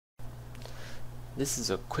This is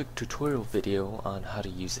a quick tutorial video on how to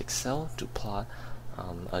use Excel to plot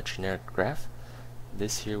a generic graph.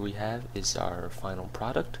 This here we have is our final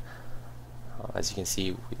product. As you can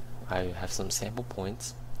see, I have some sample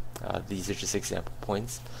points. These are just example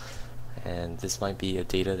points, and this might be a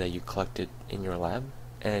data that you collected in your lab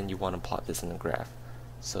and you want to plot this in a graph.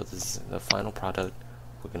 So this is the final product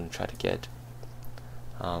we're going to try to get.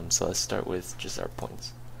 So let's start with just our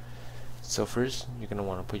points. So first, you're going to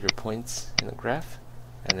want to put your points in the graph,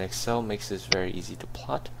 and Excel makes this very easy to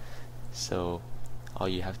plot. So all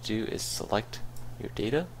you have to do is select your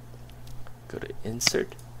data, go to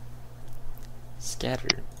Insert,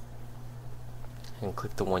 Scatter, and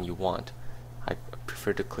click the one you want. I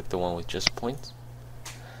prefer to click the one with just points,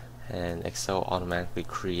 and Excel automatically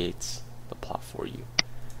creates the plot for you.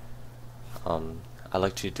 I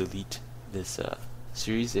like to delete this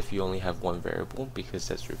series if you only have one variable, because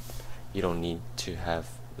that's you don't need to have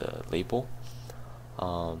the label.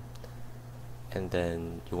 And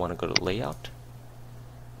then you want to go to Layout,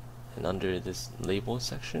 and under this label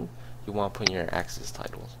section you want to put in your axis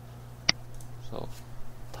titles. So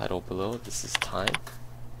title below, this is time.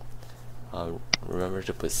 Remember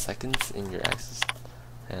to put seconds in your axis,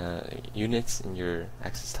 units in your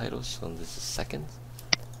axis titles, so this is seconds.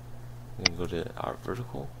 We're going to go to our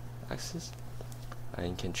vertical axis, and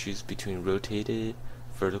you can choose between rotated,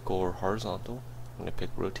 vertical, or horizontal. I'm going to pick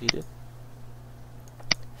rotated.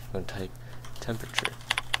 I'm going to type temperature,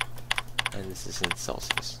 and this is in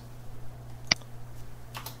Celsius.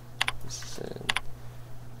 This is in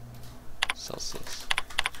Celsius.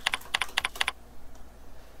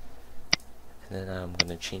 And then I'm going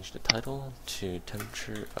to change the title to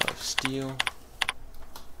temperature of steel.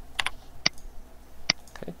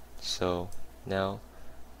 Okay, so now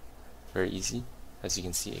very easy. As you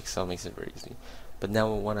can see, Excel makes it very easy. But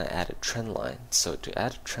now we want to add a trend line. So to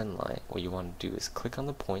add a trend line, what you want to do is click on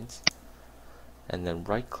the points, and then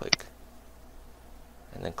right click,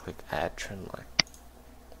 and then click Add Trend Line.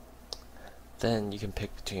 Then you can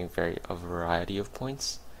pick between a variety of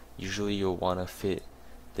points. Usually you'll want to fit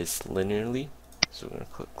this linearly, so we're going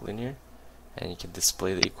to click Linear, and you can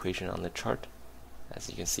display the equation on the chart. As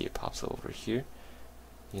you can see, it pops over here.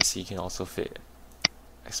 You can see you can also fit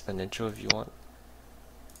exponential if you want,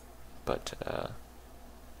 but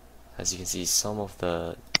as you can see, some of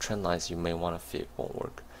the trend lines you may want to fit won't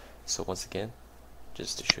work. So once again,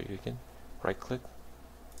 just to show you again, right click,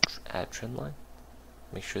 add trend line,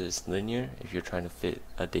 make sure it's linear if you're trying to fit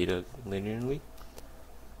a data linearly.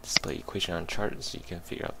 Display equation on chart so you can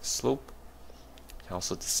figure out the slope. You can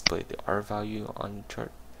also display the R value on the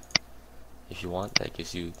chart if you want. That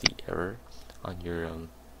gives you the error on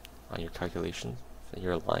your calculations,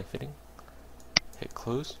 your line fitting. Hit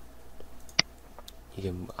close.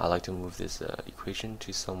 I like to move this equation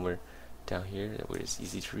to somewhere down here where it's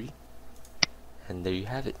easy to read. And there you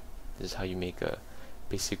have it. This is how you make a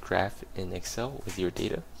basic graph in Excel with your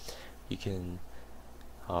data. You can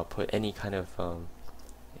put any kind of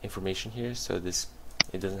information here, so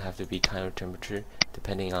it doesn't have to be time or temperature,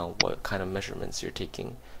 depending on what kind of measurements you're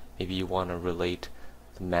taking. Maybe you want to relate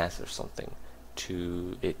the mass of something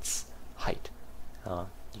to its height.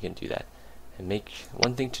 You can do that. And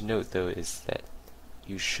one thing to note though is that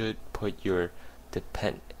you should put your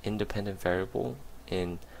independent variable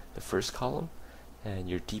in the first column and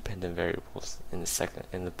your dependent variables in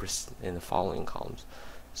the following columns.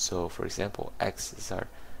 So for example, x is our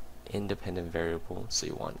independent variable, so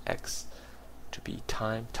you want x to be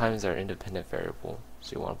time. Time is our independent variable,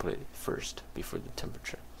 so you want to put it first before the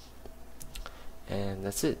temperature. And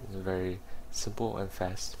that's it. It's a very simple and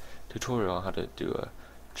fast tutorial on how to do a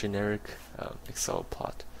generic Excel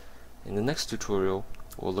plot. In the next tutorial,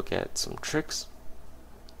 we'll look at some tricks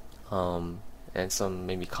and some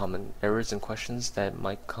maybe common errors and questions that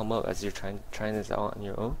might come up as you're trying this out on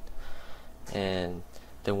your own. And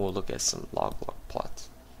then we'll look at some log plots.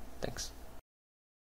 Thanks.